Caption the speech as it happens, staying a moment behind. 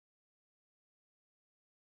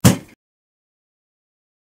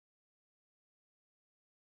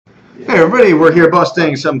Hey everybody, we're here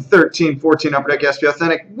busting some 13-14 Upper Deck SP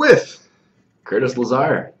Authentic with Curtis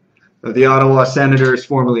Lazar of the Ottawa Senators,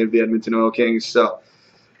 formerly of the Edmonton Oil Kings. So,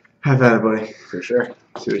 have at it, buddy. for sure.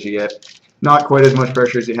 See what you get. Not quite as much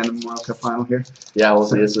pressure as you had in the Memorial Cup final here. Yeah, we'll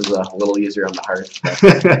see. This is a little easier on the heart.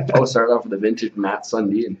 I'll start off with the vintage Matt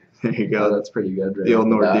Sundin. There you go. That's pretty good. Right the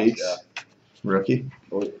old off the bat. Nordiques. Yeah. Rookie.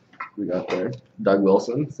 What we got there? Doug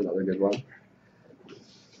Wilson. That's another good one.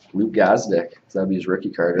 Luke Gazdic. So that'd be his rookie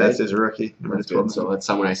card, right? That's his rookie. That's good. So that's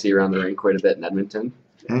someone I see around the rink quite a bit in Edmonton.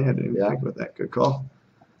 Hey, I didn't even think about that. Good call.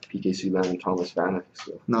 PK Subban and Thomas Vanek.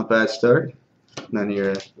 So. Not bad start. None of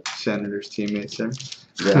your Senators teammates there.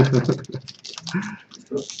 Yeah.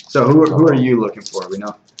 So who are you looking for? We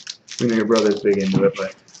know your brother's big into it,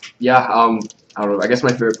 but yeah. I don't know. I guess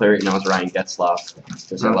my favorite player right now is Ryan Getzlaf.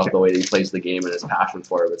 Because I love the way that he plays the game and his passion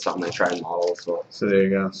for it. It's something I try and model. So there you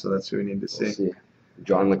go. So that's who we need to see. We'll see.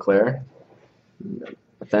 John LeClaire.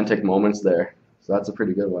 Authentic moments there. So that's a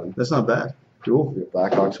pretty good one. That's not bad. Dual.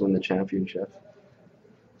 Blackhawks win the championship.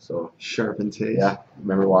 So sharp and taste. Yeah,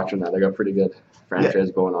 remember watching that. They got pretty good franchise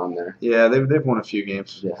going on there. Yeah, they've won a few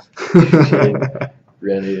games. Yeah.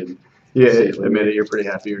 Ready and yeah, admit it. You're pretty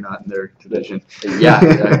happy you're not in their division. Yeah,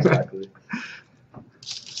 exactly.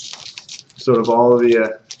 So of all of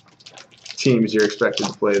the teams you're expected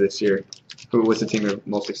to play this year, what's the team you're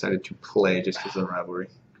most excited to play just because of the rivalry?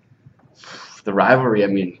 The rivalry, I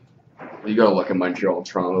mean, you got to look at Montreal and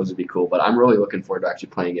Toronto. Those would be cool. But I'm really looking forward to actually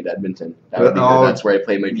playing at Edmonton. That would be good. That's where I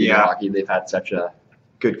play my junior hockey. They've had such a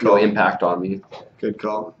good call. Impact on me. Good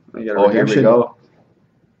call. Oh, here we go.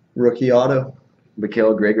 Rookie auto.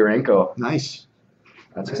 Mikhail Grigorenko. Nice.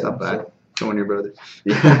 That's not bad. Going your brother.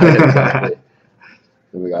 Yeah, exactly.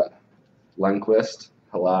 Then we got Lundqvist,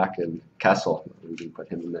 Halak, and Kessel. We can put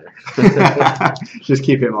him in there. Just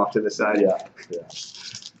keep him off to the side. Yeah.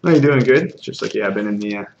 Well, you're doing good, just like you have been in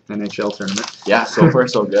the NHL tournament. Yeah, so far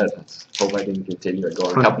so good. Let's hope I can continue it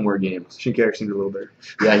going. A couple more games. Shinkarek seems a little better.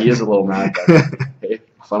 Yeah, he is a little mad, but hey,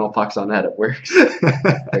 funnel pucks on that, it works.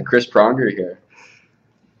 And Chris Pronger here.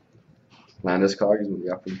 Landeskog is one of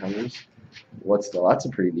the up and comers. That's a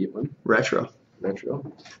pretty neat one. Retro.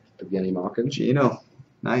 Evgeny Malkin. Gino.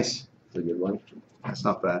 Nice. That's a good one. That's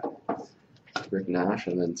not bad. Rick Nash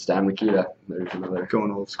and then Stan Mikita. There's another.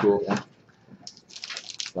 Going old school. Yeah.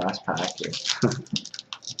 Last pack here.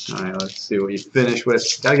 All right, let's see what you finish with.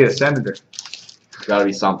 Gotta get a Senator. Gotta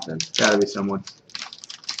be something. Gotta be someone.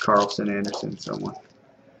 Carlson, Anderson, someone.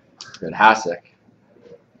 Good. Hasek.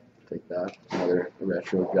 Take that. Another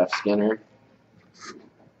retro Jeff Skinner.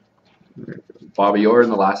 Bobby Orr in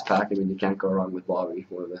the last pack. I mean, you can't go wrong with Bobby.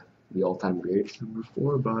 One of the all-time greats. Number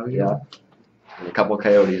 4, Bobby. Yeah. And a couple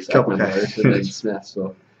Coyotes. And then Smith.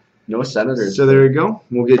 So no Senators. So there you go.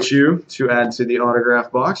 We'll get you to add to the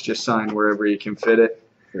autograph box. Just sign wherever you can fit it.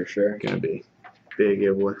 For sure. Gonna be big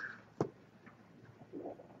giveaway.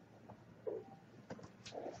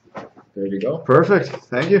 There you go. Perfect.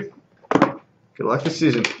 Thank you. Good luck this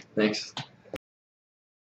season. Thanks.